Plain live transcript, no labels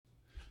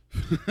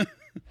Oh my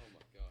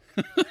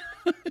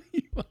god.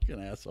 You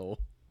fucking asshole.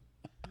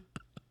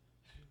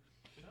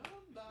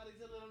 Somebody's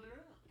a little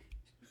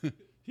drunk.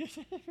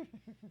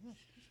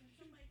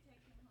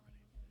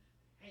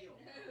 Hell,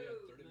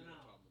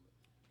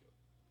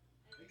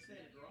 He stay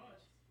in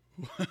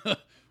the garage.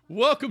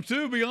 Welcome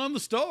to Beyond the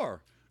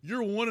Star,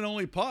 your one and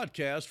only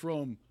podcast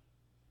from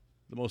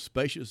the most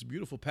spacious,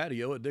 beautiful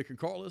patio at Dick and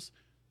Carlos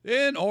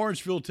in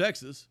Orangeville,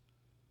 Texas.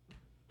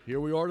 Here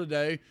we are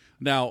today.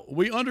 Now,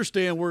 we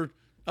understand we're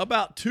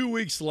about 2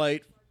 weeks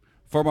late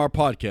from our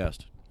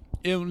podcast,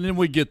 and then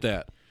we get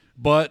that.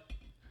 But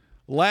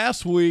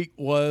last week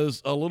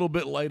was a little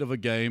bit late of a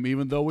game,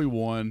 even though we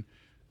won.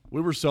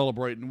 We were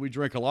celebrating. We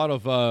drank a lot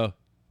of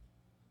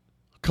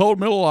Cold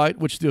Miller Lite,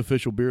 which is the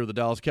official beer of the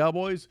Dallas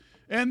Cowboys,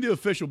 and the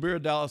official beer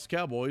of Dallas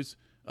Cowboys,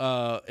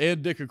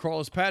 and Dick and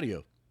Carlos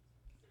patio.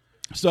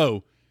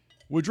 So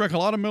we drank a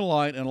lot of Miller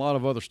Lite and a lot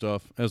of other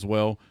stuff as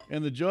well.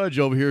 And the judge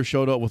over here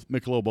showed up with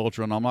Michelob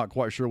Ultra, and I'm not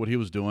quite sure what he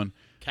was doing.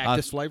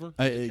 Cactus flavor?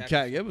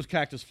 It was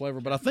cactus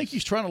flavor, but I think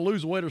he's trying to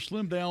lose weight or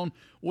slim down.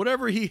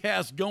 Whatever he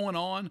has going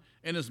on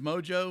in his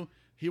mojo,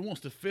 he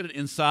wants to fit it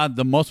inside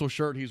the muscle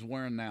shirt he's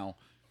wearing now.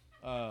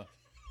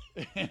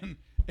 And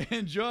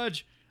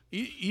Judge,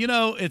 you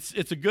know,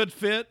 it's a good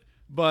fit,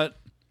 but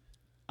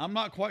I'm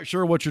not quite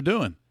sure what you're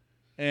doing.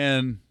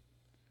 And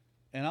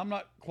I'm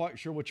not quite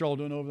sure what y'all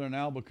doing over there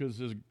now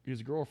because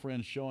his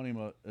girlfriend's showing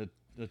him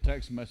a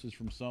text message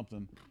from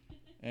something,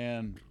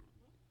 and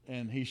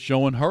he's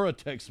showing her a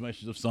text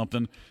message of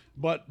something.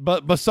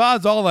 But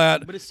besides all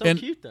that, But it's so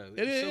cute, though.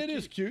 It It's so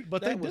is cute. cute.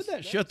 But That they was- did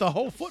that that shit the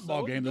whole was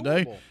football so game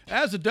today. adorable.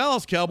 As the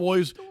Dallas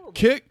Cowboys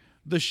kick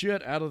the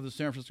shit out of the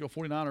San Francisco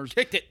 49ers.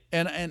 Kicked it.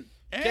 And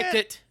Kicked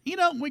it. You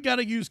know, we got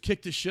to use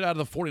kick the shit out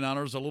of the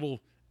 49ers a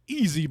little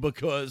easy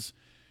because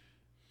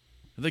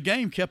the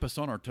game kept us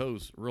on our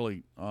toes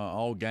really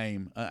all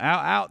game.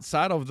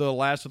 Outside of the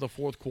last of the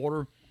fourth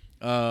quarter,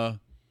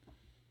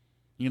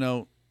 you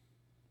know,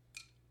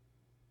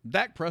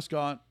 Dak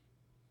Prescott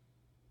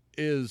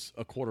is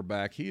a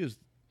quarterback. He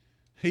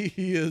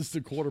is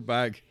the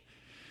quarterback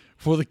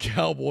for the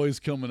Cowboys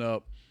coming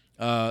up.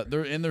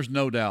 There's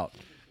no doubt.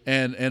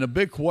 And a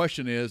big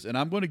question is, and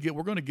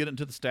we're going to get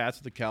into the stats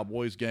of the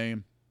Cowboys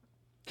game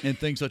and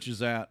things such as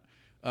that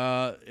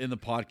in the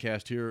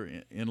podcast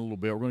here in a little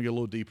bit. We're going to get a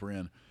little deeper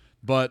in.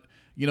 But,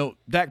 you know,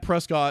 Dak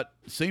Prescott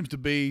seems to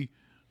be,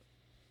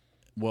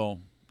 well,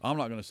 I'm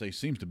not going to say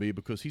seems to be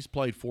because he's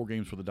played 4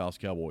 games for the Dallas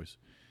Cowboys.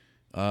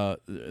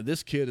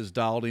 This kid is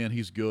dialed in.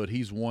 He's good.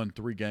 He's won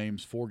 3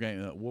 games, 4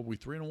 games. What were we,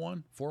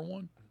 3-1?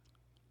 4-1?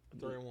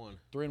 3-1.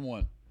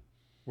 3-1.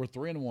 We're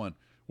 3-1.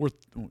 We're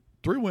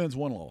 3 wins,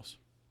 1 loss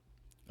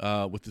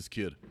with this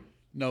kid.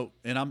 No,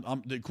 and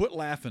I'm quit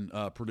laughing,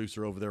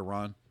 producer over there,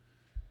 Ron.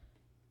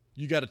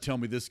 You got to tell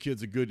me this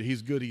kid's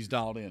he's good, he's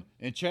dialed in.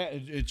 And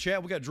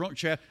Chad, we got Drunk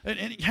Chad.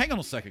 And hang on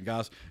a second,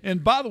 guys.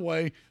 And by the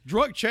way,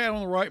 Drunk Chad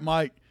on the right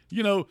mic,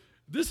 you know,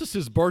 this is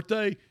his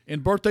birthday,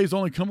 and birthdays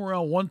only come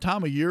around one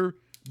time a year,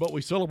 but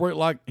we celebrate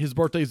like his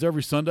birthday's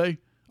every Sunday,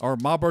 or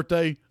my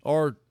birthday,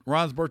 or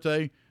Ron's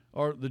birthday,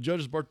 or the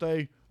judge's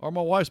birthday, or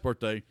my wife's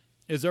birthday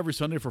is every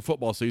Sunday for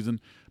football season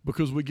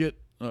because we get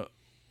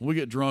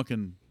drunk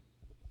and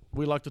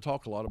we like to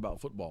talk a lot about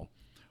football.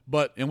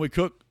 And we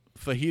cook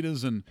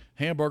fajitas and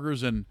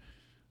hamburgers and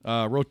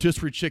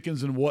rotisserie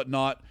chickens and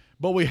whatnot.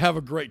 But we have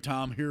a great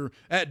time here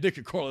at Dick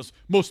and Carlos'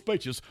 most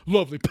spacious,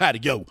 lovely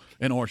patio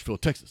in Orangeville,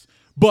 Texas.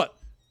 But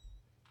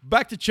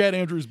back to Chad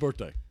Andrews'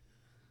 birthday.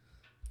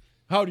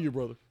 How old are you,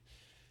 brother?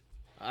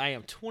 I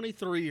am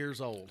 23 years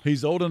old.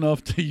 He's old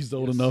enough. He's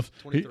old enough.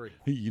 23.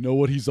 You know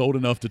what? He's old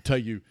enough to tell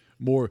you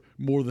more.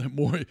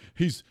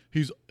 He's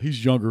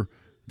younger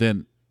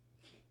than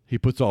he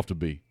puts off to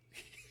be.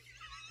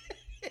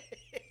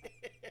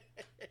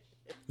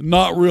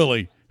 Not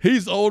really.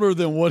 He's older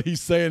than what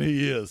he's saying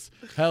he is.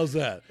 How's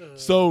that?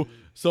 So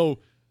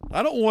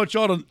I don't want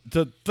y'all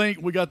to think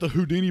we got the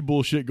Houdini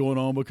bullshit going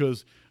on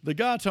because the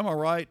guy to my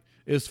right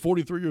is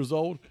 43 years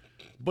old,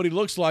 but he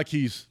looks like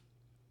he's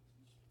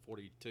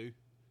 42.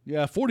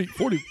 yeah, 40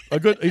 a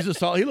good he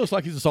looks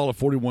like he's a solid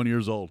 41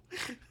 years old.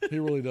 He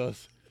really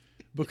does.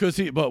 Because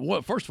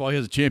first of all, he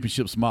has a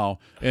championship smile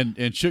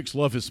and chicks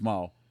love his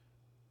smile.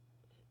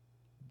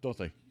 Don't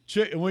they?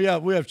 We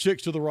have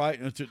chicks to the right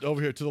and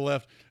over here to the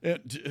left.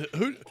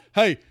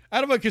 Hey,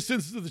 out of a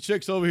consensus of the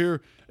chicks over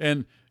here,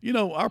 and you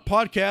know our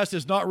podcast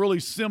is not really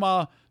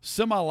semi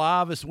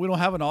live. We don't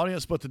have an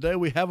audience, but today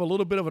we have a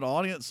little bit of an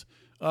audience.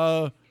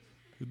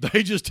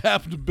 They just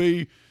happen to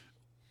be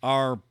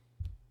our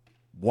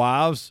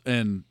wives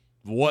and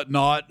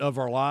whatnot of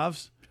our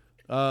lives.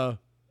 Judge,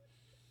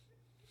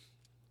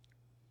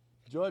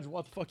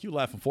 what the fuck you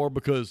laughing for?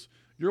 Because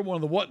you're one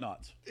of the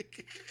whatnots.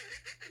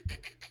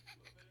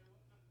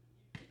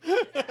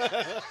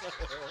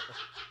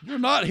 You're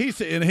not. He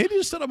said, and he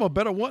just said I'm a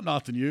better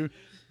whatnot than you.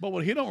 But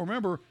what he don't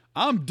remember,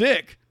 I'm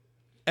Dick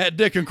at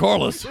Dick and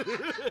Carlos.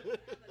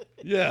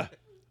 Yeah,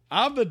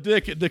 I'm the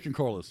Dick at Dick and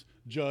Carlos,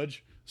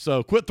 Judge.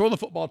 So quit throwing the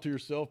football to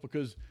yourself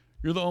because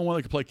you're the only one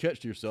that can play catch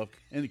to yourself.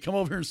 And come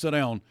over here and sit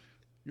down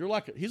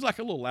He's like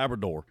a little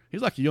Labrador.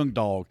 He's like a young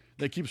dog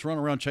that keeps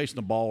running around chasing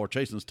the ball or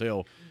chasing his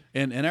tail.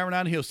 And every now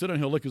and then he'll sit and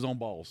he'll lick his own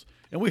balls.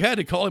 And we had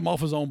to call him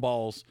off his own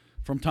balls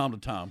from time to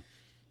time.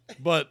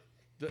 But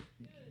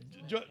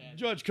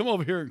Judge, come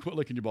over here and quit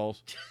licking your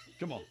balls.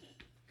 Come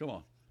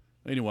on.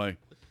 Anyway,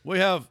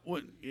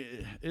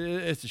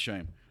 it's a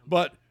shame,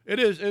 but it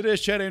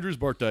is Chad Andrews'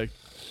 birthday.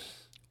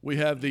 We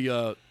have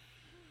the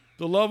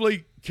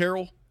lovely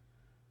Carol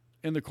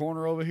in the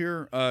corner over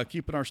here,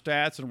 keeping our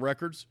stats and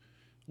records.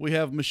 We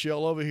have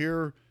Michelle over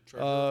here.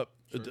 Treasurer.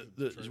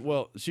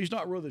 Well, she's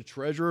not really the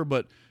treasurer,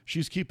 but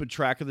she's keeping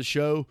track of the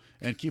show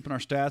and keeping our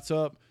stats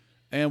up.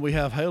 And we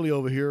have Haley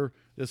over here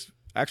that's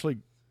actually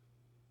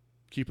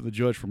keeping the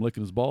judge from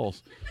licking his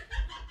balls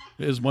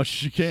as much as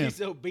she can.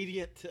 She's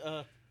obedient.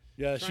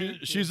 Yeah,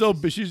 she's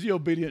the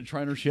obedient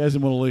trainer. She has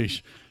him on a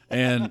leash,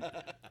 and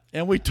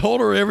we told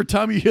her every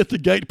time you hit the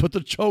gate, put the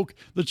choke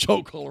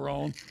collar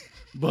on,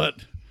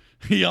 but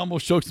he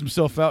almost chokes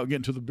himself out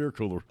getting to the beer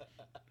cooler.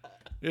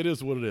 It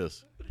is what it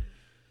is.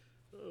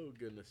 Oh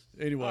goodness.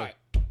 Anyway, all right.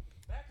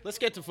 Let's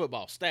get to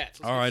football stats.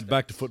 All right,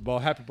 back to football.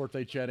 Happy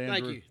birthday, Chad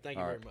Andrew. Thank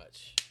you very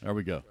much. There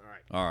we go.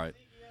 All right.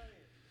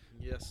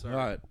 Yes, sir. All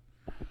right,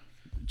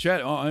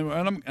 Chad.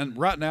 And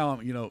right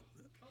now,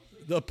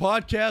 the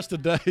podcast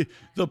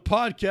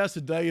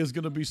today is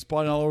going to be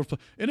spotting all over,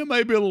 and it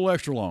may be a little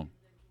extra long.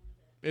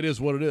 It is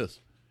what it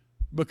is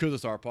because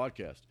it's our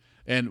podcast,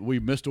 and we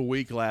missed a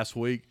week last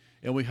week,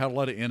 and we had a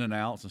lot of in and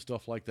outs and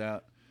stuff like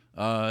that.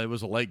 It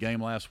was a late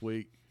game last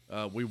week.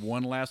 We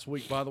won last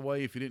week, by the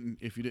way. If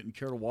you didn't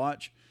care to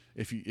watch,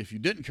 if you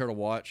didn't care to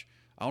watch,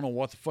 I don't know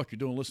what the fuck you're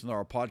doing listening to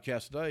our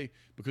podcast today.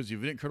 Because if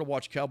you didn't care to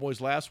watch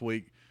Cowboys last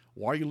week,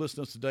 why are you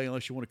listening to us today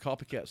unless you want to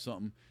copycat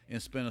something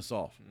and spin us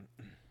off?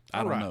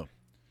 I don't know.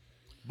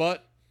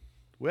 But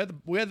we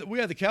had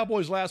the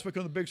Cowboys last week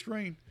on the big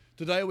screen.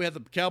 Today we had the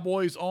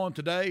Cowboys on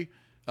today,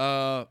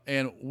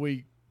 and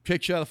we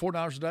kicked you out of the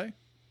 49ers today.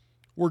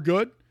 We're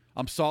good.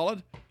 I'm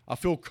solid. I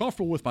feel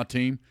comfortable with my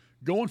team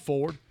going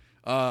forward.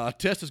 A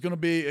test is going to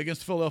be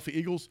against the Philadelphia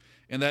Eagles,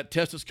 and that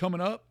test is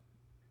coming up,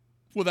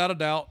 without a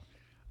doubt.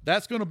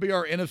 That's going to be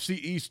our NFC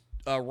East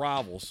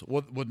rivals,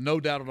 with no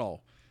doubt at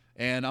all.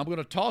 And I'm going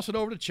to toss it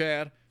over to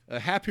Chad.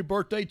 Happy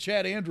birthday,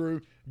 Chad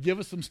Andrew. Give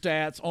us some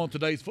stats on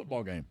today's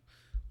football game.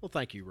 Well,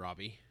 thank you,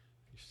 Robbie.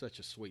 You're such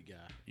a sweet guy.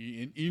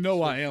 You know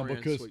sweet I am friend,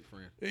 because sweet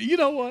friend. You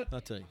know what?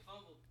 I'll tell you.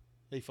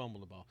 He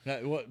fumbled the ball.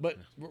 But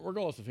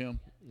regardless of him,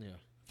 Yeah.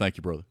 thank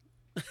you, brother.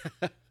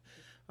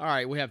 All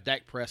right, we have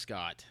Dak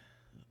Prescott.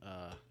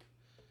 Let's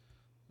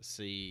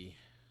see.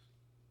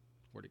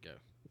 Where'd it go?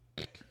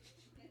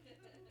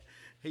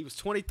 He was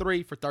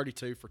 23 for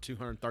 32 for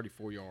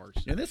 234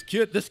 yards. And this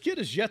kid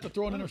is yet to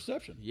throw an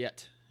interception.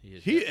 Yet.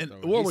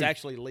 He's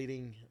actually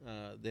leading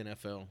the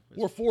NFL.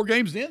 We're 4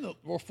 games in.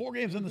 We're 4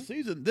 games in the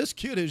season. This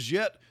kid has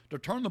yet to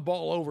turn the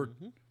ball over,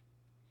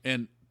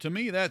 and to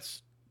me,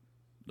 that's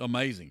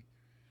amazing.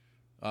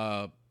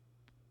 I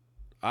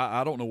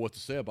don't know what to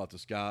say about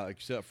this guy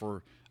except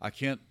for I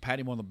can't pat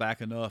him on the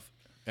back enough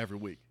every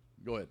week.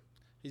 Go ahead.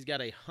 He's got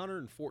a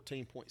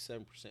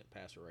 114.7%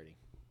 passer rating.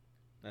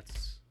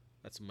 That's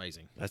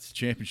amazing. That's a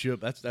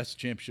championship. That's a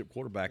championship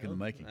quarterback in the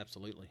making.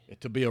 Absolutely.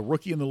 To be a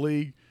rookie in the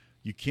league,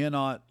 you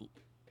cannot.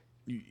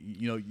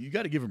 You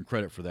got to give him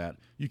credit for that.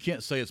 You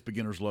can't say it's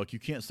beginner's luck. You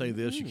can't say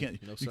this. You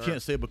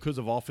can't say because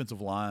of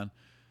offensive line.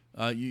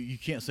 You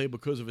can't say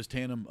because of his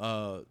tandem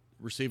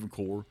receiving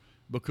core,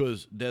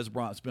 because Dez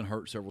Bryant's been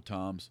hurt several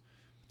times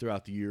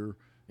throughout the year,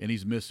 and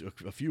he's missed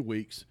a few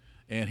weeks,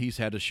 and he's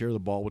had to share the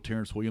ball with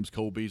Terrence Williams,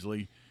 Cole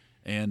Beasley,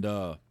 and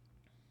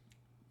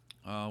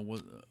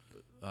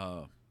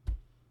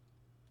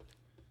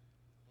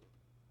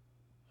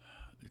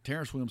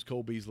Terrence Williams,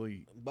 Cole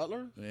Beasley,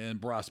 Butler, and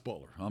Bryce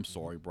Butler. I'm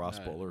sorry, Bryce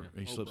Butler.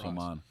 He slips my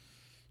mind.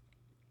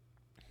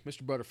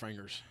 Mr.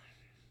 Butterfingers.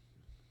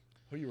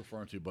 Who are you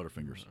referring to,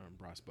 Butterfingers?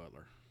 Bryce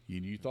Butler.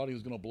 You thought he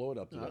was going to blow it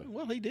up today.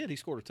 Well, he did. He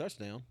scored a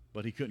touchdown.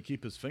 But he couldn't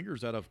keep his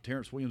fingers out of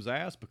Terrence Williams'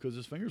 ass because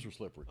his fingers were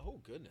slippery. Oh,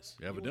 goodness.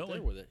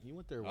 Evidently. You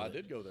went there with it. I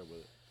did go there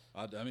with it.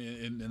 I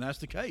mean, and that's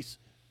the case.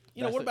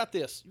 What about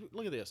this?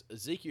 Look at this.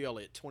 Ezekiel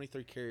Elliott,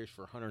 23 carries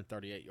for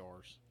 138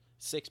 yards.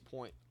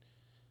 6.0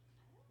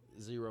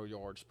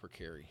 yards per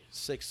carry.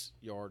 6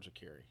 yards a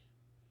carry.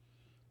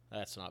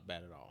 That's not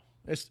bad at all.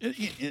 And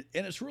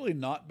it's really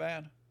not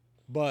bad.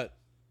 But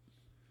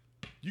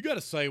you got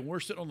to say, when we're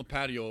sitting on the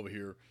patio over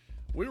here,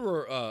 we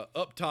were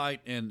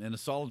uptight and a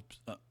solid.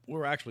 We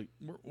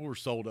were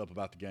sold up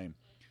about the game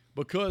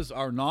because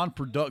our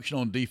non-production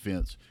on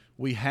defense.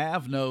 We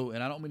have no,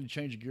 and I don't mean to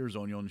change the gears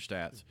on you on your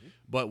stats,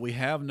 but we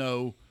have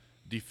no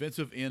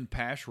defensive end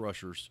pass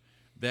rushers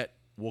that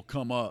will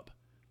come up.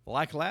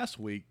 Like last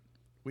week,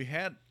 we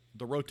had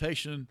the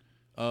rotation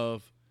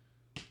of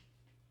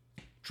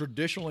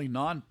traditionally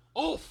non.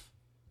 Off.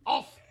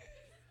 My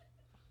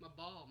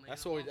ball, man.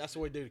 That's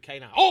what we do to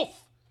K9.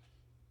 Off.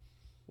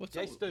 What's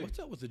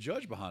up with the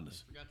judge behind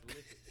us? Forgot to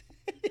lick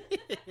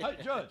it. Hey,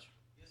 Judge.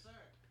 Yes, sir.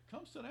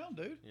 Come sit down,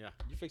 dude. Yeah,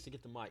 you fix to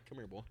get the mic. Come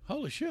here, boy.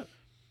 Holy shit.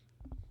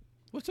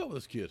 What's up with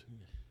this kid?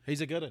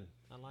 He's a good one.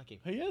 I like him.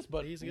 He is,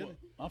 but He's good.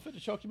 I'm fit to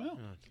choke him out.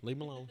 Leave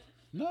him alone.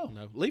 No.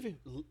 No, leave him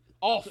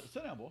off.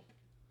 Sit down, boy.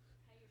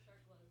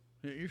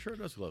 Yeah, your shirt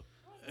does glow.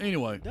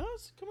 Anyway,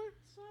 Does come here.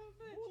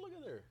 Oh, look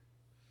at there.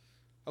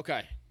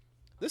 Okay,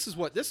 this is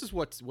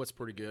what's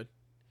pretty good.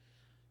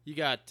 You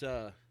got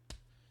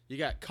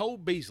Cole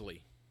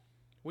Beasley.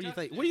 What do you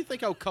think? What do you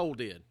think old Cole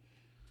did?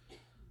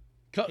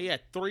 He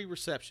had 3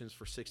 receptions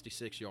for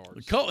 66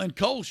 yards.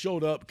 Cole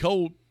showed up.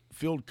 Cole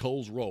filled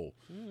Cole's role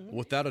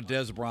without a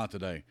Dez Bryant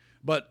today.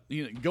 But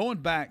going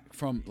back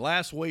from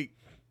last week,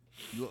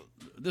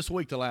 this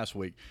week to last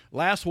week.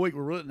 Last week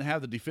we really didn't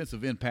have the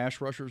defensive end pass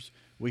rushers.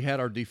 We had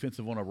our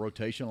defensive on a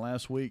rotation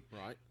last week.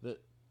 Right.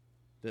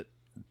 That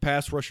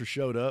pass rusher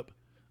showed up,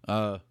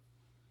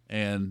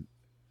 and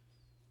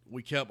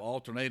we kept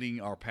alternating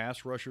our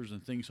pass rushers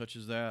and things such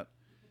as that.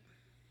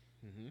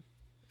 Mm-hmm.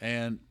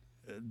 And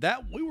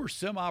that we were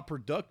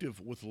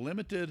semi-productive with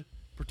limited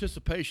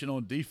participation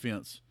on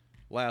defense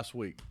last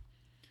week.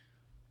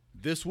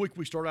 This week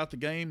we start out the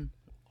game,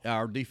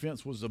 our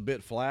defense was a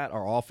bit flat,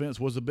 our offense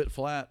was a bit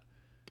flat,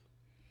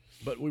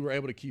 but we were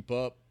able to keep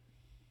up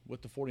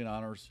with the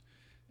 49ers,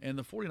 and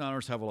the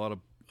 49ers have a lot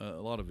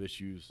of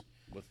issues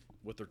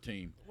with their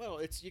team. Well,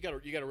 it's you got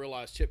to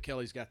realize Chip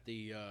Kelly's got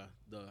the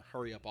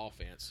hurry up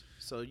offense,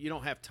 so you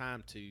don't have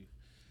time to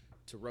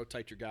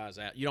rotate your guys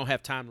out. You don't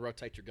have time to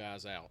rotate your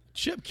guys out.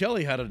 Chip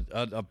Kelly had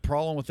a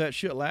problem with that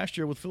shit last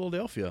year with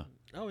Philadelphia.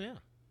 Oh yeah,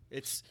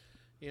 it's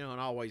and I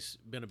always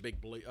been a big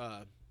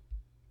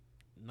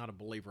not a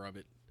believer of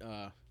it.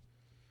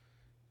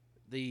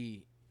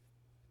 The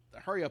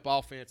hurry up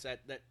offense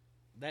that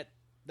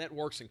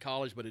works in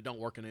college, but it don't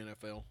work in the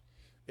NFL.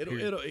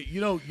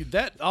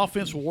 That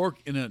offense will work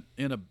in a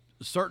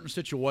certain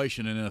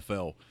situation in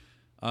NFL,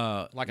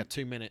 like a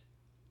 2-minute.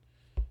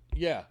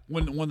 Yeah,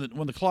 when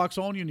the clock's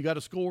on you and you got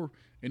to score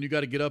and you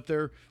got to get up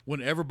there,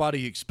 when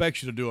everybody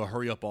expects you to do a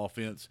hurry up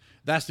offense,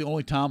 that's the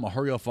only time a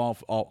hurry up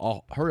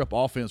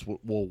offense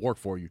will work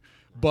for you.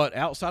 But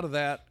outside of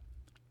that,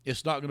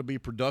 it's not going to be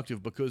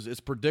productive because it's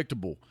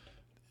predictable.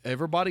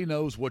 Everybody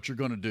knows what you're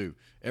going to do.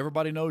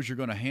 Everybody knows you're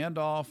going to hand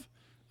off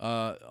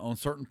on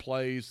certain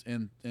plays,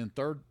 and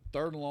third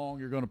and long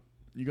you're going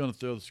to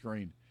throw the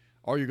screen,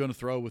 or you're going to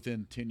throw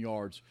within 10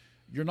 yards.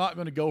 You're not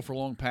going to go for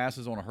long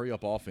passes on a hurry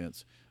up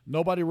offense.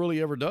 Nobody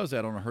really ever does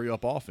that on a hurry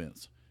up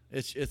offense.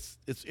 It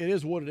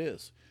is what it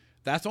is.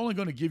 That's only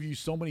going to give you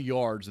so many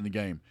yards in the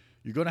game.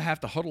 You're going to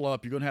have to huddle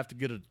up. You're going to have to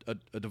get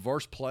a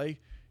diverse play.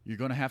 You're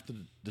going to have to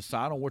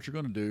decide on what you're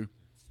going to do,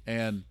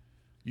 and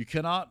you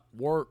cannot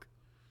work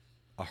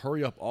a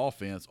hurry up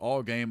offense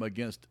all game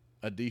against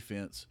a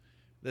defense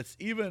that's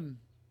even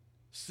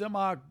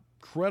semi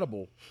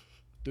credible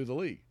through the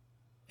league.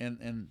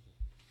 And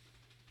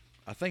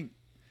I think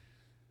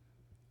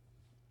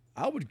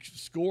I would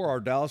score our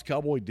Dallas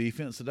Cowboy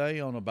defense today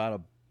on about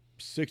a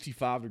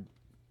 65%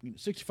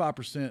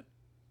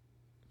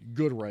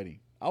 good rating.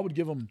 I would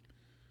give them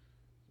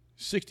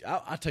 60.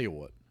 I tell you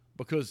what,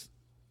 because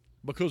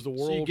the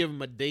world. So you give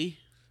them a D?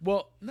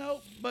 Well,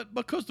 no, but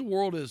because the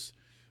world is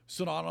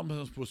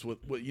synonymous with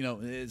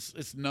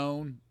it's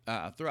known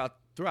throughout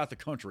the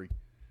country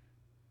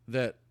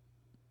that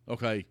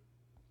okay,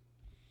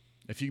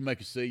 if you can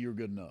make a C, you're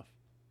good enough.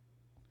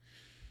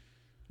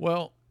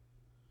 Well,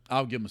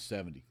 I'll give them a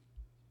 70.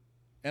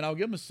 And I'll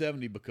give them a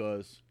 70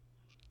 because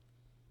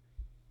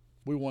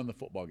we won the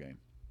football game.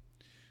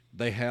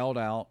 They held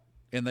out,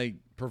 and they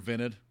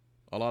prevented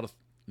a lot of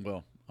 –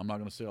 well, I'm not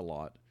going to say a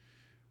lot.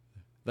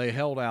 They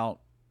held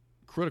out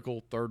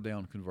critical third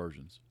down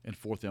conversions and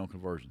fourth down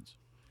conversions.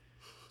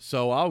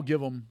 So I'll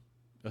give them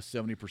a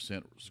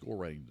 70% score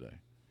rating today.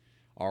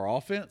 Our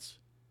offense,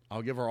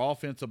 I'll give our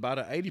offense about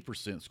an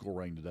 80% score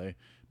rating today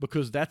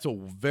because that's a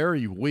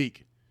very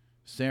weak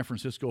San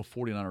Francisco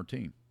 49er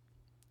team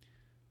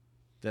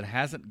that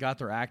hasn't got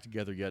their act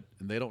together yet,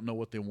 and they don't know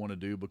what they want to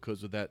do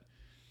because of that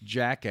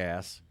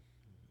jackass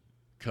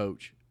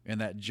coach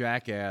and that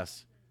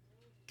jackass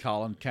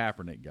Colin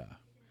Kaepernick guy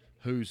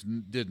who's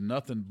did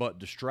nothing but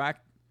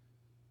distract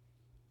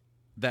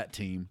that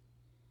team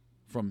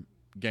from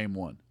game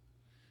one.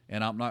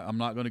 And I'm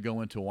not going to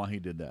go into why he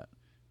did that.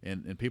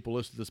 And people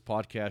listening to this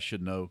podcast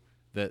should know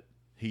that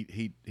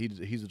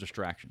he's a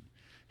distraction.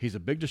 He's a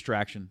big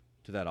distraction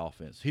to that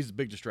offense. He's a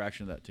big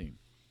distraction to that team.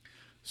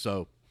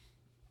 So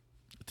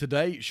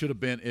today should have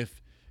been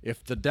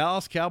if the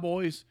Dallas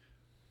Cowboys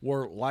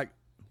were like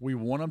we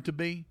want them to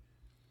be,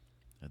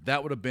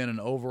 that would have been an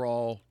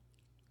overall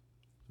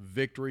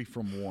victory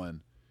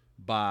from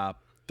by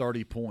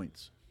 30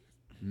 points,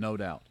 no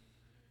doubt.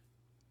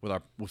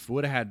 If we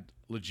would have had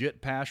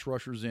legit pass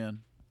rushers in,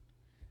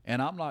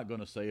 and I'm not going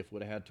to say if we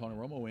would have had Tony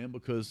Romo in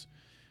because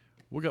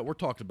we're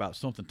talking about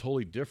something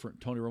totally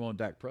different. Tony Romo and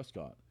Dak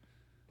Prescott.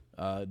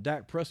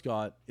 Dak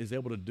Prescott is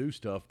able to do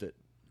stuff that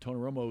Tony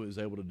Romo is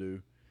able to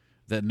do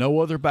that no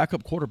other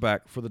backup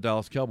quarterback for the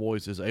Dallas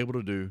Cowboys is able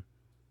to do,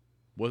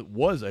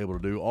 was able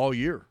to do all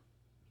year.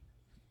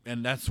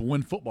 And that's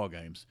win football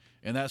games,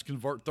 and that's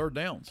convert third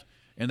downs,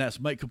 and that's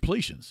make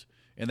completions,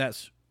 and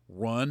that's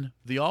run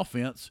the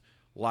offense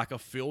like a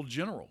field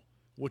general,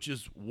 which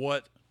is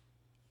what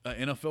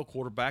an NFL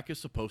quarterback is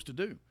supposed to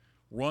do.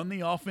 Run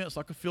the offense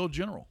like a field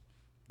general.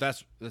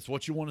 That's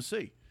what you want to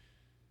see.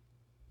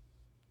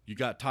 You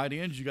got tight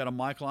ends. You got a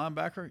Mike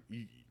linebacker.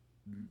 You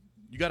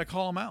got to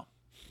call them out.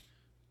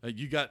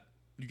 You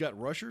got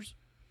rushers.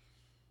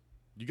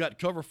 You got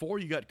cover 4.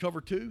 You got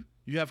cover 2.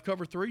 You have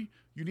cover 3.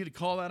 You need to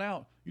call that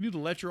out. You need to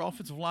let your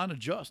offensive line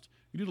adjust.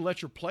 You need to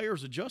let your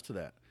players adjust to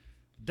that.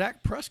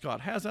 Dak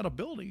Prescott has that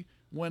ability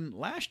when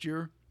last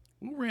year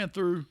we ran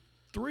through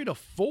 3 to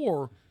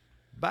 4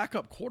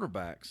 backup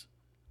quarterbacks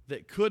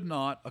that could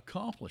not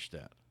accomplish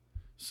that.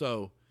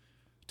 So,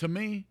 to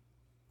me,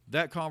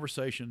 that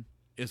conversation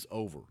is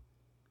over.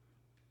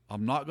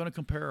 I'm not going to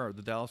compare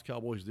the Dallas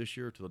Cowboys this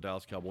year to the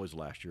Dallas Cowboys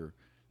last year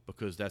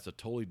because that's a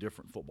totally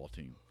different football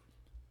team.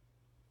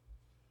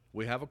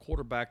 We have a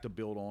quarterback to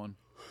build on.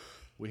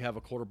 We have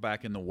a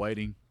quarterback in the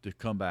waiting to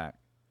come back.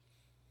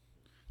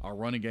 Our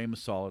running game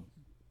is solid.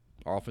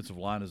 Our offensive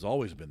line has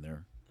always been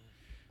there,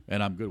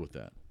 and I'm good with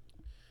that.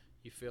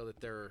 You feel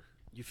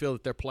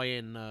that they're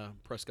playing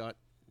Prescott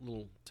a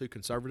little too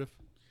conservative?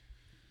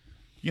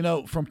 You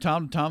know, from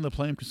time to time they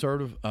play him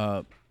conservative.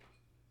 I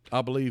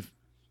believe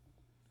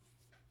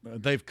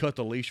they've cut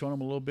the leash on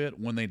him a little bit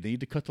when they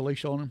need to cut the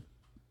leash on him.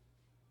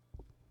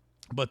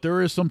 But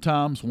there is some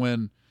times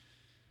when,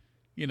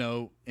 you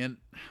know, and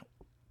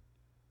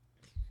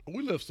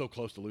we live so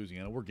close to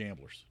Louisiana. We're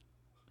gamblers.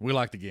 We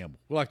like to gamble.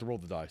 We like to roll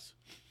the dice.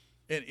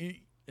 And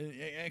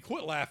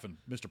quit laughing,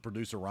 Mr.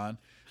 Producer Ryan.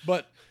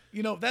 But,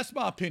 you know, that's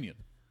my opinion.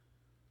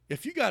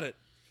 If you got it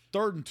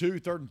 3rd and 2,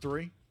 3rd and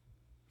 3,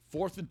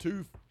 4th and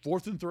 2,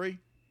 4th and 3,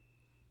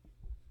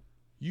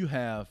 you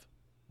have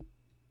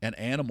an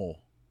animal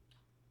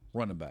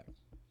running back.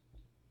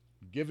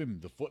 Give him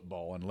the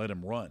football and let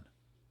him run.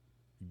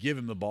 Give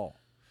him the ball.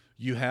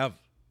 You have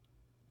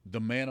the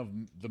man of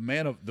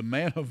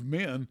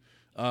men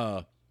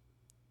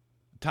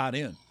tight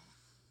end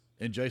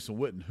and Jason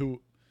Witten,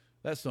 who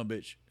that son of a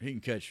bitch, he can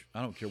catch.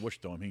 I don't care what you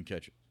throw him, he can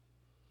catch it.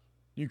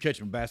 You can catch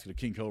him in a basket of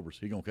king cobras,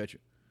 he gonna catch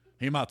it.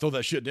 He might throw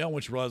that shit down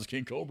once you realize it's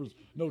king cobras,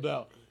 no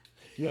doubt.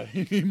 Yeah,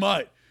 he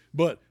might,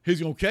 but he's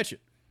gonna catch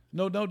it,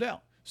 no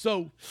doubt.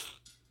 So,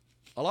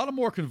 a lot of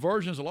more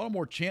conversions, a lot of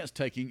more chance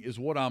taking is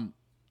what I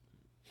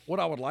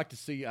would like to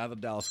see out of the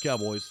Dallas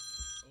Cowboys.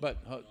 But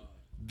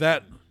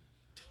that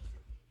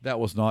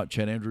was not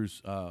Chad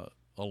Andrews'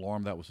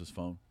 alarm. That was his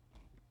phone.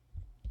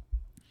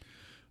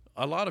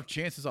 A lot of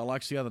chances I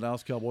like to see out of the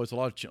Dallas Cowboys. A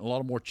lot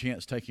of more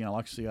chance taking I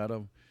like to see out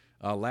of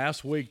them.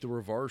 Last week the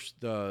reverse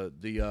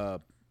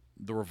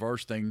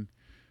thing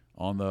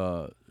on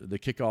the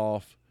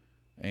kickoff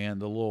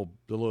and the little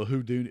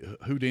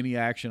Houdini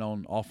action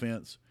on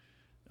offense.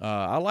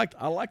 I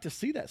like to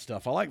see that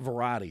stuff. I like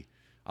variety.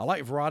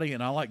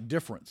 And I like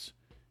difference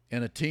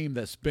in a team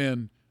that's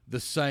been the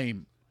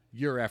same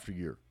year after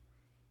year.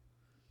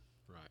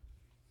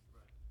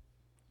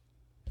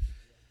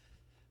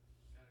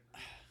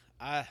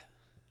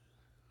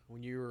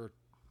 When you're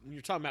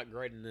talking about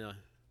grading the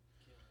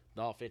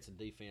offense and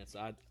defense,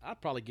 I'd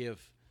probably give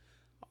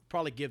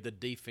the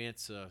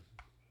defense a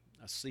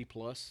C+.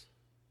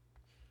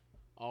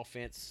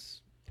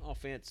 Offense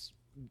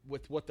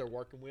with what they're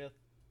working with,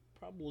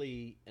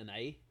 probably an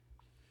A.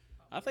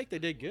 I think they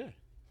did good.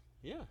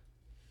 Yeah,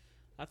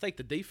 I think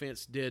the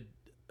defense did.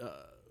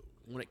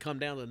 When it come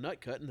down to the nut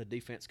cutting, the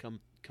defense come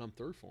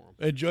through for them.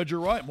 And Judge,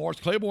 you're right. Morris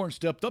Claiborne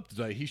stepped up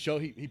today.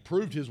 He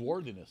proved his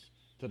worthiness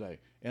today,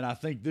 and I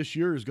think this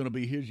year is going to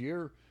be his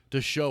year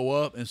to show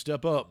up and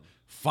step up.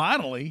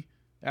 Finally,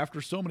 after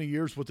so many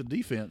years with the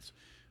defense,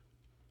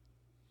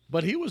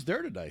 but he was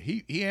there today.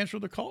 He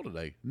answered the call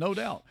today, no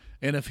doubt.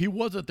 And if he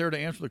wasn't there to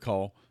answer the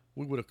call,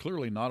 we would have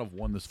clearly not have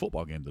won this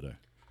football game today.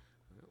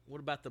 What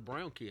about the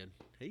Brown kid?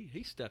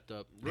 He stepped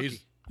up. Rookie.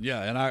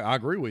 And I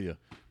agree with you.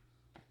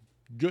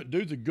 Good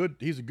dude's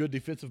he's a good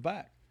defensive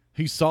back.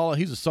 He's solid.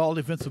 He's a solid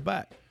defensive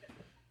back.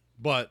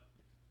 But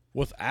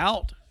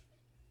without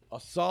a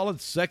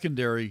solid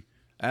secondary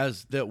a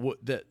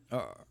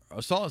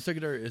solid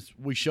secondary as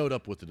we showed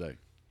up with today,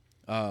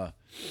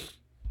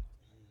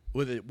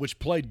 with it, which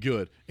played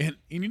good. And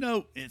you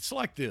know, it's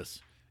like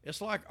this. It's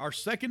like our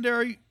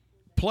secondary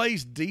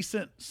plays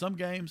decent some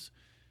games,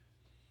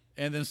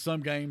 and then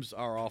some games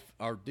our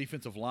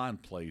defensive line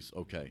plays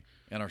okay,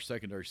 and our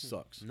secondary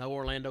sucks. No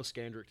Orlando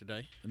Scandrick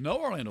today.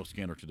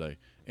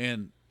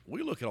 And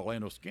we look at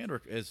Orlando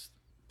Scandrick as,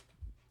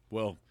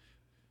 well,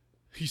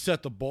 he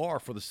set the bar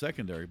for the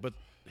secondary, but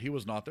he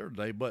was not there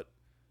today. But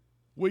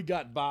we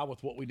got by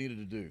with what we needed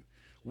to do.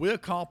 We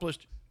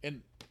accomplished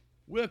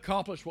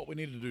what we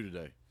needed to do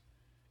today.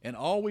 And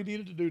all we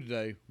needed to do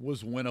today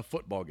was win a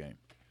football game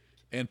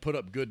and put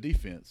up good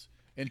defense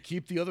and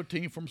keep the other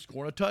team from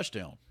scoring a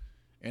touchdown.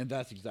 And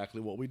that's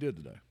exactly what we did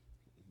today.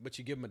 But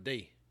you give them a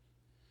D.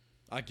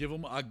 I give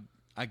them a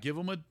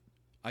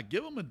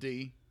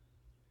D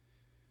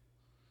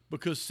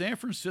because San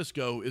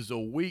Francisco is a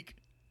weak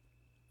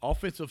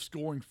offensive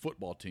scoring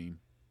football team,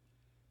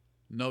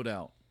 no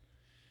doubt.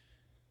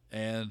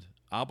 And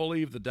I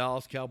believe the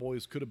Dallas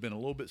Cowboys could have been a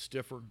little bit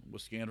stiffer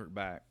with Scandrick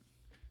back.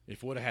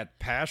 If we would have had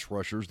pass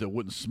rushers that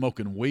wasn't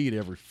smoking weed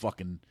every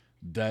fucking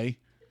day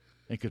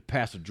and could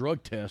pass a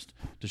drug test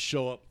to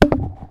show up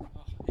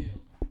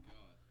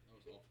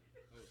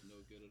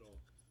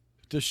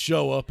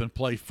and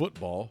play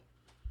football,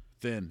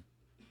 then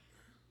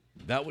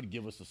that would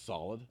give us a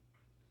solid.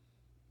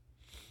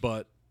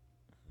 But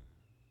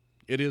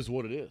it is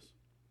what it is.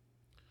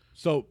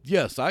 So,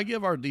 yes, I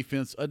give our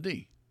defense a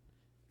D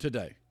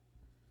today.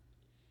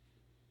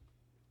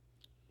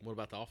 What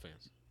about the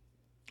offense?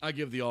 I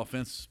give the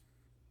offense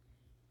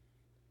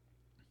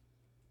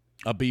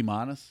a B-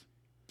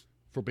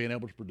 for being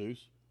able to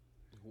produce.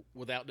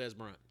 Without Des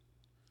Bryant.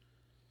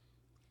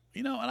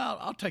 You know, and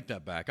I'll take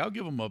that back. I'll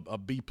give them a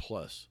B+.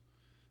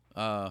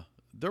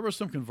 There were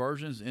some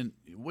conversions, and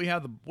we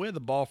had the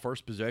ball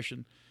first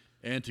possession,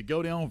 and to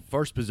go down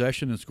first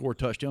possession and score a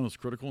touchdown was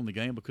critical in the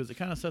game because it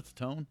kind of sets the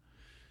tone.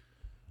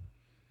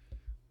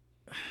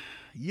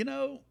 You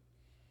know,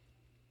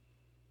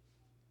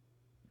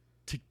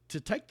 to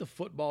take the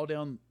football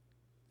down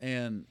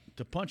and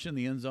to punch in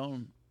the end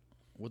zone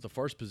with the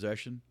first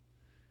possession,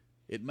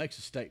 it makes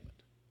a statement,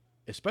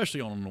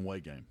 especially on an away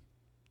game.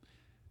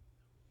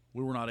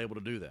 We were not able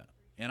to do that.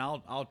 And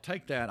I'll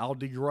take that. I'll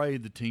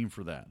degrade the team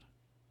for that.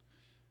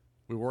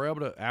 We were able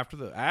to,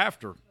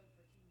 after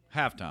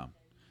halftime,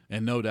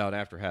 and no doubt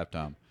after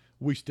halftime,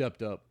 we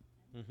stepped up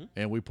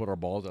and we put our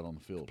balls out on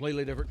the field.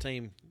 Completely different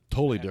team.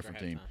 Totally after different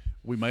team.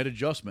 halftime. We made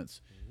adjustments.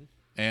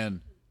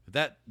 And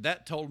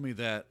that told me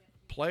that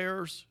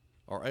players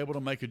are able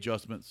to make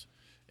adjustments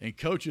and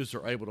coaches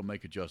are able to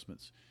make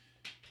adjustments.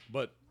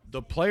 But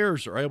the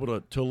players are able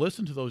to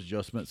listen to those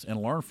adjustments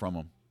and learn from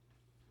them.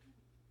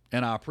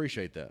 And I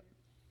appreciate that.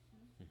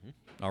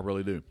 I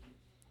really do.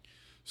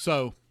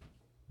 So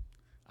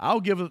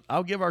I'll give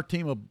our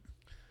team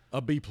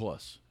a B+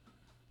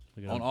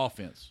 on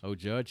offense. Oh,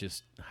 Judge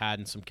is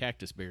hiding some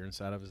cactus beer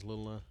inside of his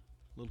little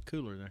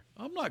cooler there.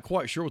 I'm not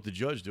quite sure what the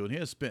judge doing. He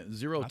has spent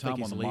zero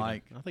time on the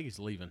mic. I think he's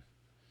leaving.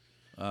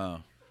 I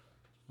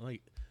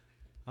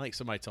think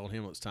somebody told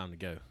him it was time to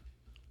go.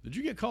 Did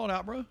you get called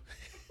out, bro?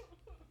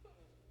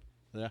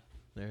 Yeah,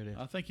 there it is.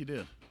 I think you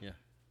did. Yeah,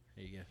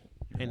 there you go.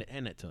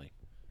 Hand that to him.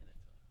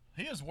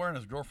 He is wearing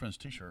his girlfriend's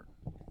T-shirt.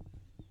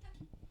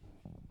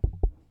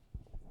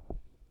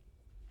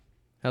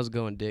 How's it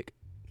going, Dick?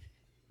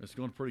 It's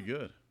going pretty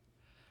good.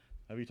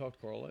 Have you talked to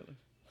Carla lately?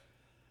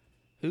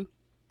 Who?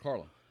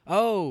 Carla.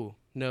 Oh,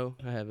 no,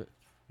 I haven't.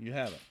 You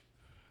haven't.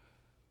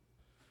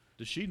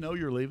 Does she know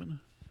you're leaving?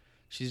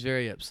 She's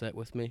very upset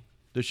with me.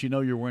 Does she know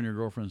you're wearing your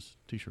girlfriend's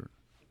T-shirt?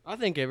 I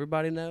think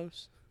everybody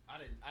knows. I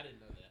didn't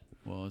know that.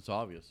 Well, it's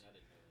obvious.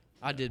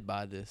 I did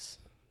buy this.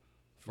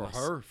 For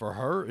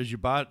her, as you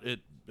buy it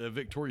at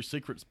Victoria's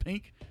Secret's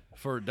pink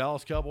for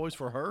Dallas Cowboys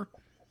for her,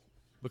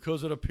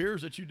 because it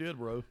appears that you did,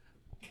 bro.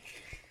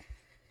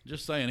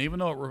 Just saying, even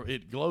though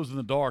it glows in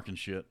the dark and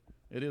shit,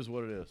 it is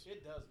what it is.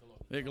 It does glow.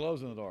 It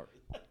glows in the dark.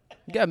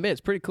 You gotta admit,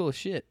 it's pretty cool as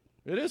shit.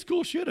 It is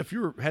cool shit if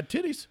you had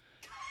titties.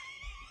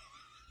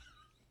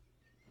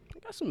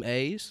 Got some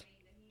A's,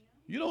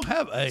 You don't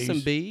have A's. some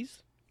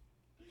B's,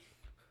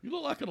 You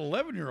look like an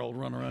 11-year-old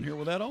running around here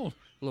with that on.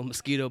 little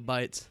mosquito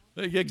bites.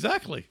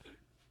 Exactly.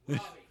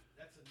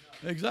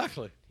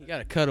 Exactly. You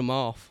gotta cut them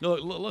off. No,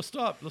 let's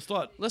stop. Let's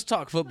Let's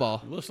talk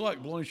football.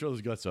 like blowing each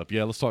other's guts up.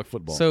 Yeah, let's talk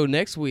football. So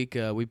next week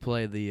we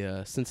play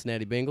the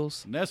Cincinnati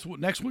Bengals. Next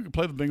week we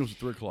play the Bengals at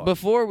 3:00.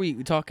 Before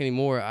we talk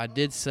anymore, I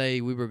did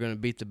say we were going to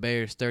beat the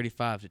Bears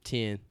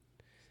 35-10.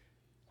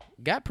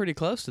 Got pretty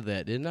close to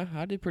that, didn't I?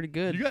 I did pretty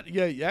good.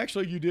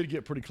 Actually, you did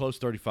get pretty close,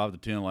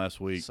 35-10 last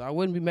week. So I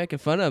wouldn't be making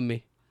fun of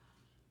me.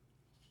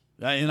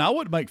 And I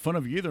wouldn't make fun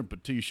of you either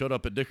until you showed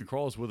up at Dick and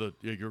Carl's with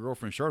your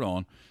girlfriend's shirt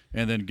on,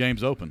 and then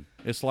game's open.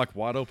 It's like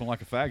wide open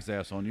like a fag's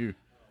ass on you.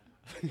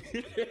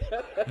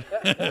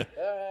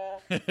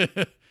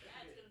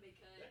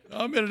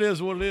 I mean, it is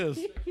what it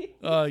is.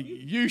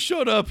 You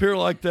showed up here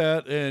like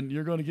that, and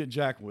you're going to get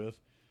jacked with.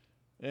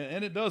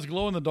 And it does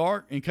glow in the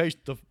dark in case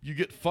you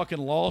get fucking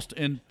lost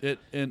in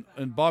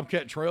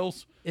Bobcat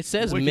Trails. It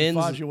says we men's.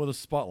 can find you with a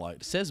spotlight.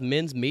 It says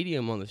men's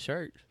medium on the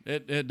shirt.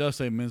 It does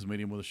say men's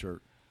medium with a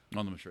shirt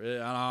on the shirt.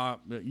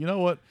 You know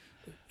what?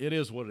 It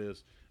is what it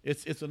is.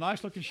 It's a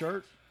nice looking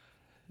shirt.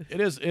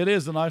 It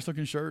is a nice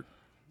looking shirt.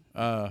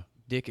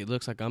 Dick, it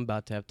looks like I'm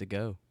about to have to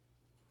go.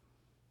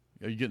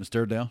 Are you getting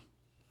stared down?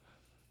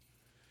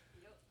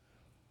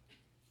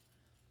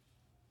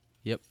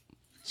 Yep.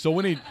 So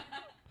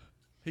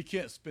he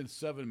can't spend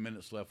 7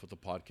 minutes left with the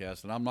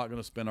podcast, and I'm not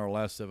going to spend our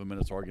last 7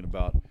 minutes arguing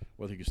about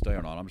whether he can stay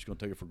or not. I'm just going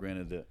to take it for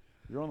granted that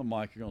you're on the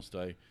mic, you're going to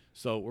stay.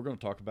 So we're going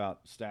to talk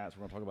about stats.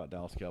 We're going to talk about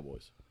Dallas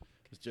Cowboys.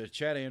 It's just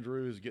Chad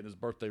Andrews getting his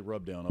birthday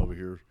rub down over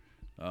here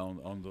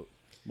on the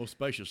most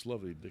spacious,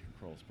 lovely Dick and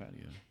Carl's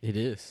patio. It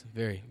is.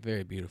 Very,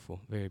 very beautiful.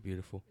 Very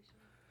beautiful.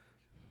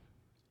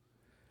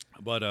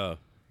 But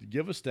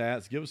give us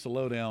stats. Give us the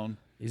lowdown.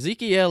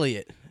 Ezekiel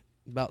Elliott,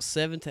 about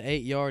 7 to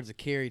 8 yards a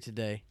carry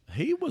today.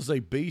 He was a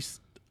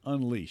beast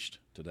unleashed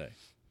today.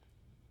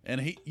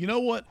 And you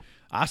know what?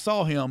 I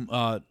saw him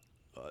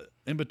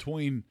in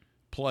between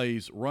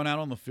plays run out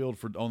on the field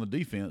on the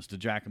defense to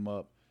jack him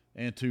up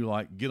and to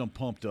like get him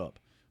pumped up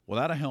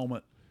without a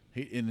helmet,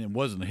 And it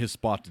wasn't his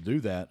spot to do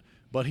that,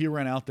 but he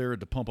ran out there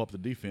to pump up the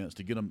defense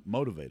to get them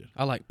motivated.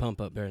 I like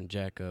pump up better than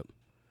jack up.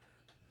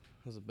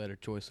 That was a better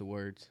choice of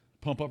words.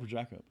 Pump up or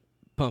jack up?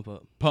 Pump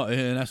up.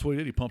 And that's what he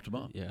did. He pumped him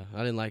up. Yeah, I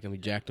didn't like him. He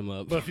jacked him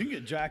up. But if you can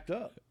get jacked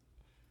up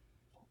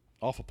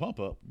off a pump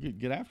up,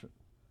 get after it.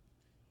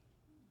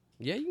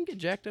 Yeah, you can get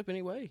jacked up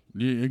anyway.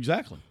 Yeah,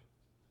 exactly.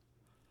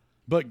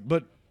 But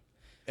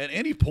at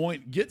any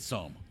point, get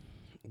some.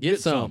 Get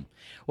some.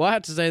 Well, I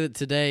have to say that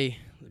today,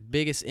 the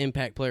biggest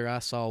impact player I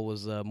saw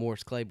was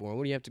Morris Claiborne.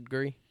 What do you have to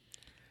agree?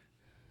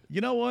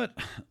 You know what?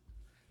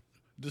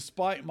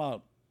 Despite my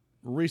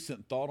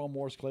recent thought on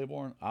Morris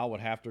Claiborne, I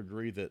would have to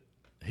agree that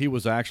he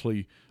was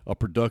actually a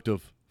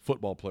productive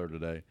football player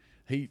today.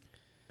 He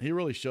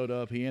really showed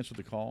up. He answered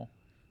the call.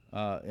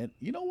 And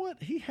you know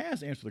what? He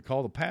has answered the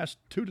call the past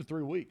 2 to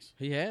 3 weeks.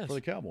 He has. For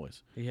the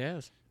Cowboys. He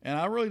has. And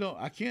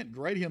I can't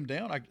grade him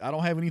down. I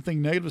don't have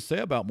anything negative to say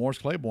about Morris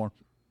Claiborne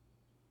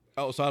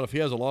outside if he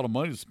has a lot of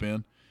money to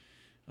spend.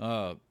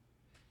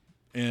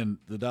 And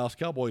the Dallas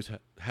Cowboys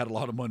had a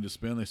lot of money to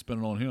spend. They spent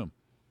it on him.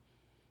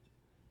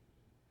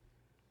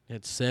 He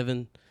had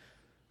 7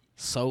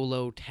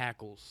 solo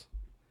tackles.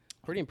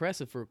 Pretty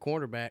impressive for a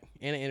cornerback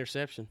and an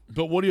interception.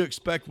 But what do you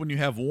expect when you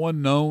have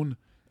one known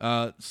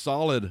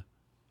solid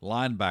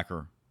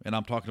linebacker, and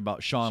I'm talking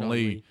about Sean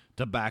Lee,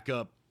 to back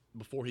up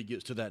before he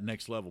gets to that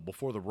next level,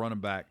 before the running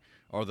back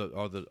or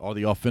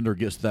the offender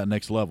gets to that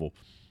next level?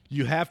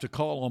 You have to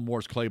call on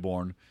Morris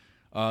Claiborne.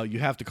 You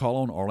have to call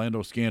on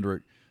Orlando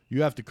Scandrick.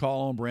 You have to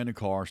call on Brandon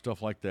Carr,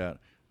 stuff like that.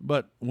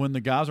 But when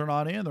the guys are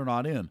not in, they're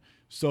not in.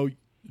 So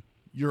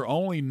your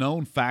only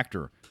known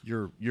factor,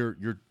 your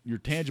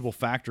tangible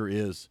factor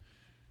is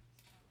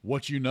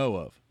what you know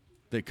of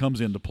that comes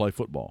into play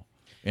football,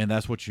 and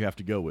that's what you have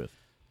to go with.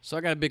 So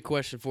I got a big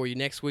question for you.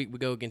 Next week we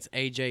go against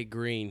A.J.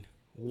 Green.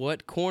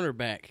 What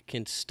cornerback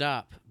can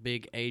stop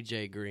big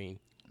A.J. Green?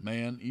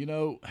 Man, you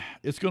know,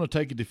 it's going to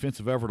take a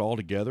defensive effort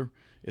altogether.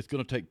 It's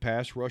going to take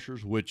pass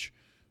rushers, which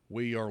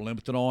we are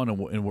limited on and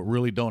we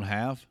really don't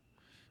have.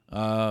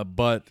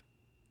 But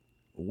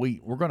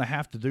we're going to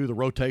have to do the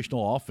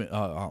rotational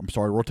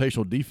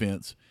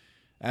defense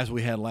as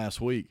we had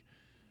last week.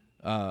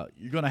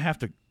 You're going to have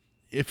to,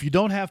 if you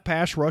don't have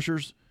pass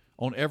rushers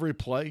on every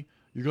play,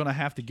 you're going to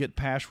have to get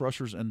pass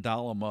rushers and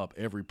dial them up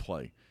every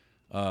play.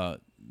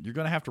 You're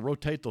going to have to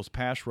rotate those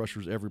pass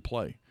rushers every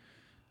play.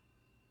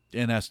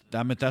 And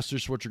that's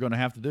just what you're going to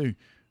have to do.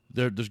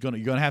 You're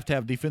going to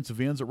have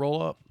defensive ends that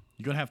roll up.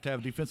 You're going to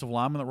have defensive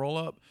linemen that roll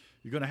up.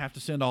 You're going to have to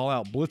send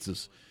all-out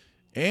blitzes.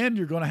 And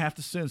you're going to have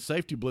to send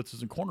safety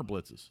blitzes and corner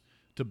blitzes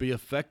to be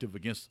effective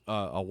against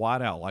a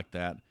wideout like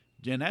that.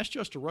 And that's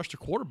just to rush the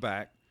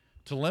quarterback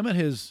to limit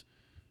his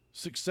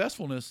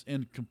successfulness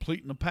in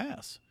completing the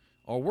pass.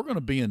 Or we're going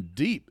to be in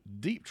deep,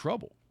 deep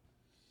trouble.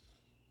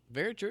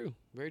 Very true.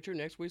 Very true.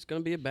 Next week's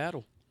going to be a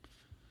battle.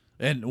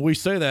 And we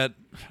say that,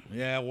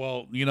 yeah,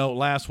 well, you know,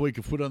 last week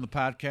if we done the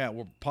podcast,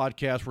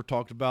 we're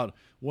talking about,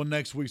 well,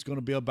 next week's going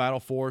to be a battle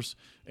for us,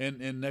 and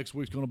next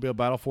week's going to be a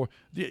battle for,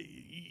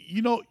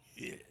 you know,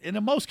 and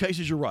in most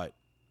cases you're right.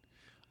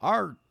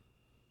 Our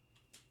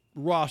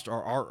roster,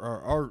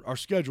 our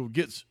schedule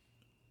gets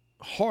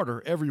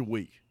harder every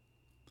week.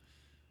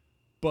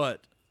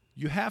 But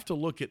you have to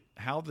look at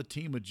how the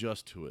team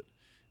adjusts to it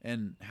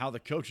and how the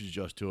coaches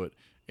adjust to it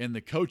and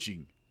the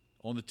coaching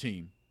on the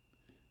team.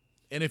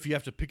 And if you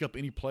have to pick up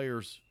any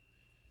players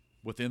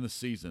within the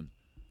season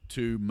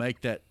to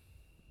make that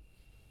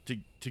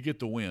to get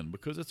the win,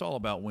 because it's all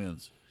about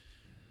wins.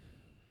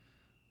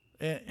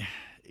 And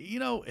you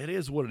know, it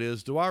is what it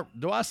is. Do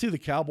I see the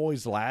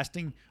Cowboys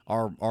lasting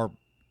or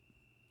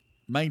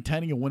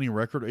maintaining a winning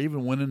record or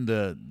even winning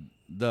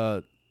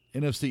the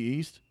NFC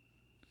East?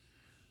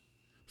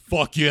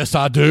 Fuck yes,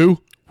 I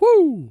do.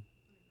 Woo!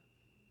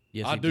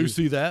 Yes, I do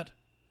see that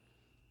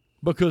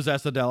because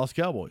that's the Dallas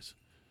Cowboys.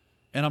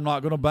 And I'm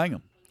not going to bang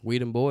them. We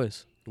them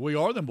boys. We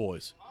are them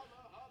boys.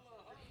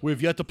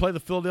 We've yet to play the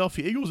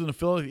Philadelphia Eagles, and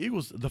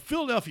the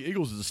Philadelphia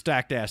Eagles is a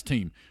stacked-ass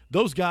team.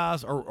 Those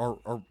guys are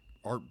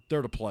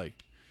there to play.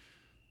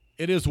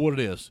 It is what it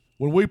is.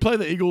 When we play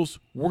the Eagles,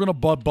 we're going to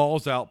butt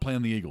balls out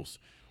playing the Eagles.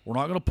 We're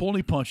not going to pull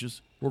any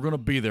punches. We're going to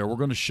be there. We're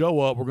going to show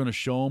up. We're going to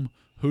show them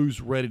who's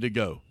ready to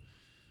go.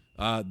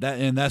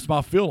 That's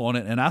my feel on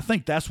it, and I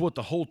think that's what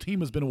the whole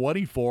team has been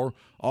waiting for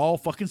all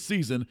fucking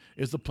season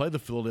is to play the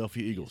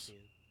Philadelphia Eagles.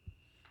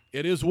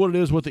 It is what it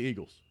is with the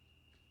Eagles,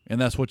 and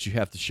that's what you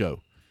have to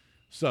show.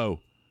 So,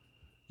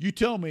 you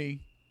tell me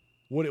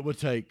what it would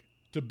take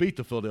to beat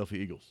the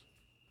Philadelphia Eagles.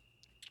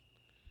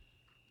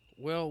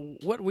 Well,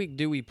 what week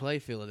do we play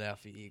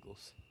Philadelphia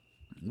Eagles?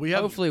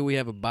 Hopefully we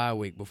have a bye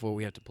week before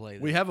we have to play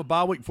them. We have a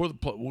bye week before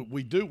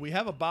we do. We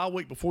have a bye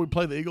week before we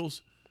play the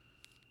Eagles,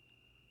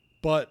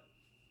 but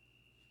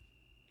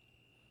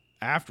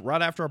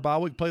right after our bye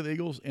week, play the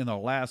Eagles. In the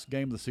last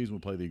game of the season, we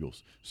play the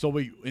Eagles. So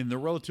they're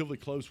relatively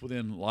close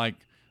within like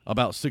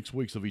about 6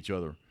 weeks of each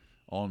other.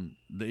 On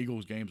the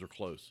Eagles games are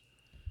close.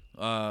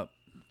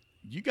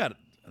 You got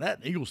that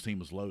Eagles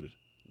team is loaded.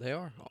 They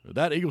are.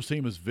 That Eagles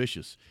team is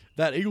vicious.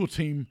 That Eagles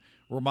team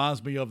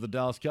reminds me of the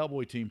Dallas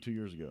Cowboy team 2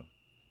 years ago.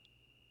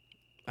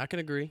 I can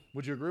agree.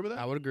 Would you agree with that?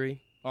 I would agree.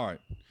 All right.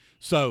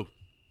 So,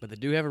 But they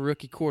do have a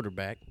rookie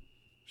quarterback.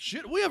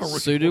 shit, we have a rookie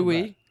So do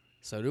quarterback. we.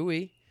 So do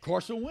we.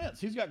 Carson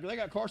Wentz. They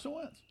got Carson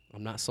Wentz.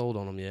 I'm not sold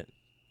on them yet.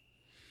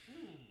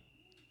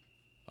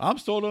 I'm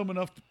sold on him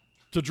enough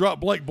to drop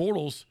Blake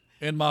Bortles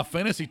in my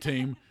fantasy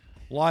team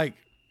like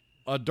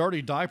a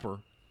dirty diaper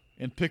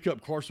and pick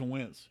up Carson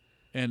Wentz.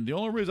 And the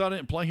only reason I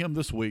didn't play him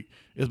this week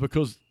is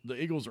because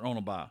the Eagles are on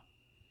a bye.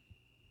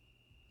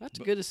 That's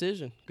a good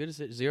decision. Good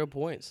decision. 0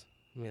 points.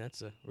 I mean,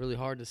 that's a really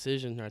hard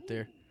decision right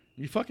there.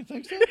 You fucking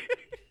think so?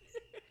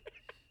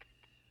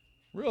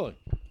 Really?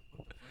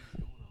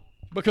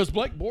 Because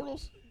Blake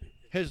Bortles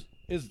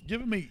is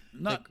giving me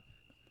not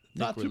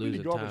we're too many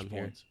losing garbage time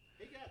here. points.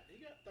 He got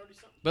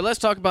 30-something. But let's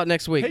talk about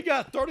next week. He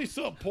got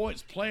 30-something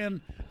points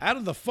playing out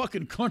of the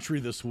fucking country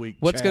this week.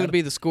 What's going to Chad.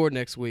 be the score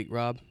next week,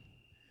 Rob?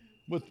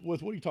 with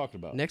what are you talking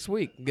about? Next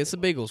week against the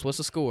Bengals. What's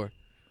the score?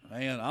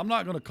 Man, I'm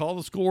not going to call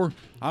the score.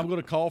 I'm going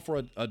to call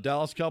for a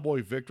Dallas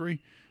Cowboy victory.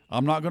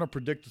 I'm not going to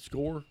predict the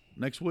score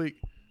next week.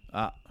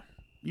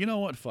 You know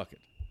what? Fuck it.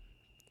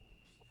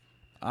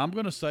 I'm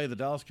going to say the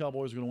Dallas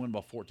Cowboys are going to win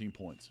by 14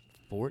 points.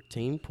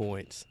 14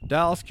 points.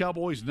 Dallas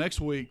Cowboys next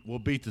week will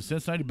beat the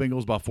Cincinnati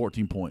Bengals by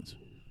 14 points.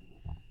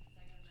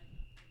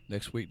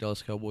 Next week,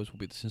 Dallas Cowboys will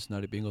beat the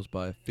Cincinnati Bengals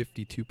by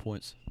 52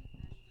 points.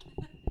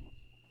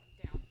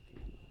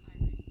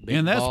 Big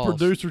And that's balls.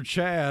 producer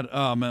Chad.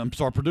 I'm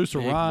sorry, producer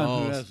Big Ryan, who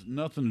balls. has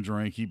nothing to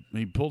drink.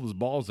 He pulled his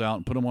balls out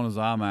and put them on his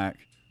iMac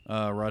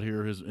right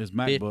here, his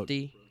MacBook.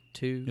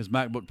 52 His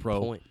MacBook Pro.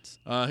 points.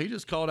 He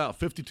just called out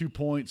 52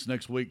 points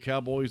next week.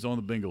 Cowboys on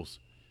the Bengals.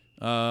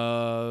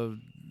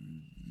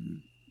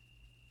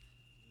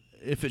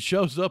 If it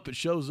shows up, it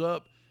shows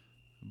up.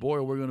 Boy,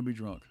 are we going to be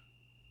drunk.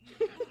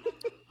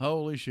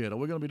 Holy shit. Are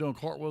we going to be doing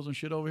cartwheels and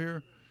shit over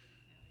here?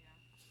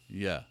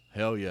 Yeah.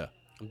 Hell yeah.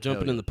 I'm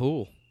jumping yeah. in the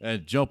pool.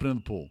 And jumping in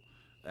the pool.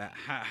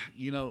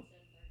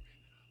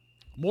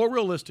 More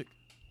realistic.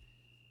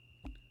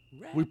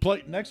 We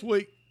play next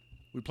week.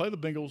 We play the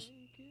Bengals,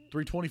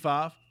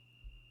 3:25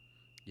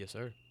 Yes,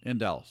 sir. in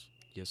Dallas.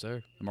 Yes,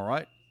 sir. Am I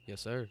right?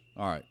 Yes, sir.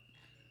 All right.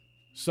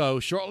 So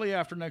shortly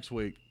after next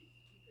week,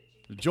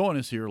 join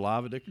us here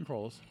live at Dick and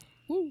Crowley's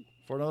Woo.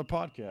 for another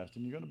podcast.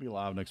 And you're going to be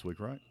live next week,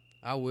 right,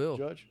 I will.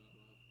 Judge?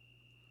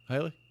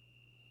 Haley?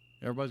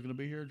 Everybody's going to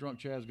be here. Drunk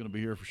Chad's going to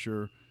be here for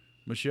sure.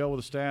 Michelle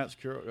with the stats.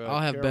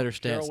 I'll have better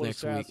stats Carol with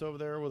next the stats week. over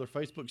there with her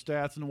Facebook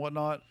stats and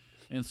whatnot.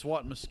 And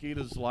swatting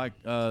mosquitoes like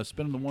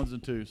spinning the ones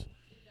and twos.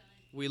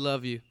 We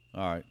love you.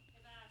 All right.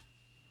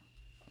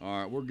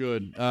 All right, we're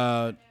good.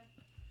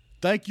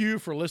 Thank you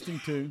for listening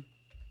to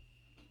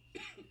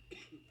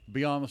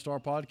Beyond the Star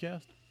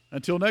podcast.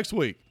 Until next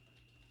week,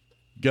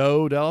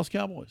 go Dallas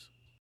Cowboys.